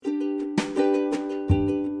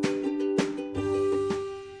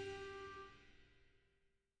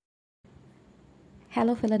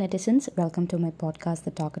Hello fellow netizens, welcome to my podcast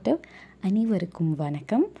The Talkative. அனைவருக்கும்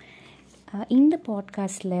வணக்கம். இந்த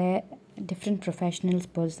பாட்காஸ்ட்டில் டிஃப்ரெண்ட் ப்ரொஃபஷ்னல்ஸ்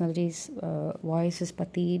பர்சனாலிட்டிஸ் வாய்ஸஸ்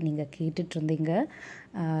பற்றி நீங்கள் கேட்டுட்ருந்தீங்க.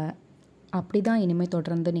 அப்படி தான் இனிமேல்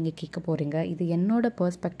தொடர்ந்து நீங்கள் கேட்க போகிறீங்க. இது என்னோடய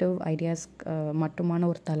பர்ஸ்பெக்டிவ் ஐடியாஸ் மட்டுமான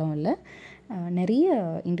ஒரு தளம் இல்லை, நிறைய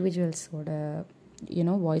இண்டிவிஜுவல்ஸோட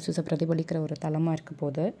வாய்ஸஸை பிரதிபலிக்கிற ஒரு தளமாக இருக்க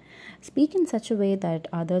போது. Speak in such a way that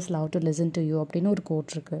others love to listen to you அப்படின்னு ஒரு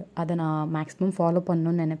கோட் இருக்குது. அதை நான் மேக்ஸிமம் ஃபாலோ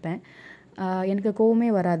பண்ணணுன்னு நினைப்பேன். எனக்கு கோவமே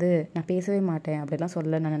வராது, நான் பேசவே மாட்டேன் அப்படிலாம்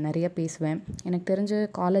சொல்ல, நான் நிறைய பேசுவேன். எனக்கு தெரிஞ்ச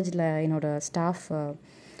காலேஜில் என்னோடய ஸ்டாஃப்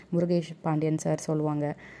முருகேஷ் பாண்டியன் சார்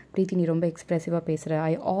சொல்லுவாங்க, ப்ரீத்தி நீ ரொம்ப எக்ஸ்ப்ரெசிவாக பேசுகிற,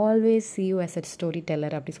 I always see you as a story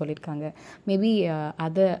teller அப்படி சொல்லியிருக்காங்க. மேபி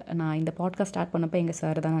அதை நான் இந்த பாட்காஸ்ட் ஸ்டார்ட் பண்ணப்போ எங்கள்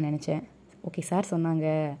சார் தான் நான் நினச்சேன். ஓகே சார் சொன்னாங்க,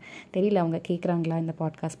 தெரியல அவங்க கேட்குறாங்களா இந்த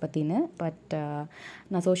பாட்காஸ்ட் பற்றின்னு. பட்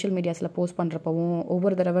நான் சோஷியல் மீடியாஸில் போஸ்ட் பண்ணுறப்பவும்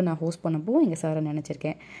ஒவ்வொரு தடவை நான் ஹோஸ்ட் பண்ணப்போ எங்கள் சாரை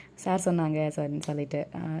நினச்சிருக்கேன். சார் சொன்னாங்க சார்ன்னு சொல்லிட்டு.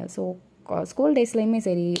 ஸோ ஸ்கூல் டேஸ்லேயுமே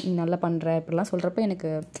சரி, நீ நல்லா பண்ணுற இப்படிலாம் சொல்கிறப்ப எனக்கு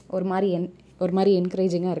ஒரு மாதிரி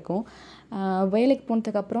என்கரேஜிங்காக இருக்கும். வேலைக்கு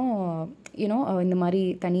போனதுக்கப்புறம் இந்த மாதிரி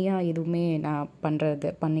தனியாக எதுவுமே நான்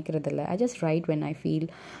பண்ணிக்கிறது இல்லை. I just write when I feel.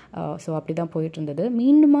 So அப்படி தான் போயிட்டுருந்தது.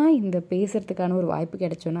 மீண்டுமா இந்த பேசுகிறதுக்கான ஒரு வாய்ப்பு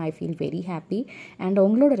கிடைச்சோன்னா I feel very happy. And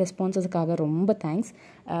உங்களோட ரெஸ்பான்சஸுக்காக ரொம்ப தேங்க்ஸ்.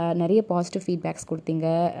 நிறைய பாசிட்டிவ் ஃபீட்பேக்ஸ் கொடுத்தீங்க,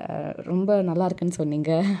 ரொம்ப நல்லா இருக்குன்னு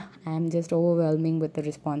சொன்னீங்க. I am just overwhelming with the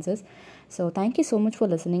responses. So thank you so much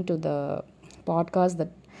for listening to the podcast.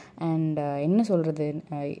 That and என்ன சொல்கிறது,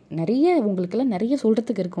 உங்களுக்கெல்லாம் நிறைய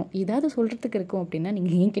சொல்கிறதுக்கு இருக்கும். ஏதாவது சொல்கிறதுக்கு இருக்கும் அப்படின்னா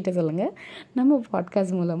நீங்கள் என்கிட்ட சொல்லுங்கள், நம்ம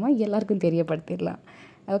பாட்காஸ்ட் மூலமாக எல்லாருக்கும் தெரியப்படுத்திடலாம்.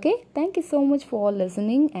 Okay, thank you so much for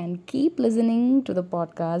listening and keep listening to the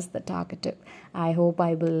podcast The Talkative. I hope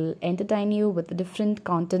I will entertain you with different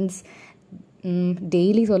contents.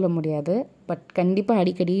 Daily சொல்ல முடியாது, பட் கண்டிப்பாக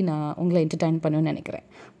அடிக்கடி நான் உங்களை என்டர்டைன் பண்ணணும்னு நினைக்கிறேன்.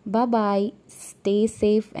 Bye bye, stay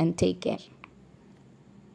safe and take care.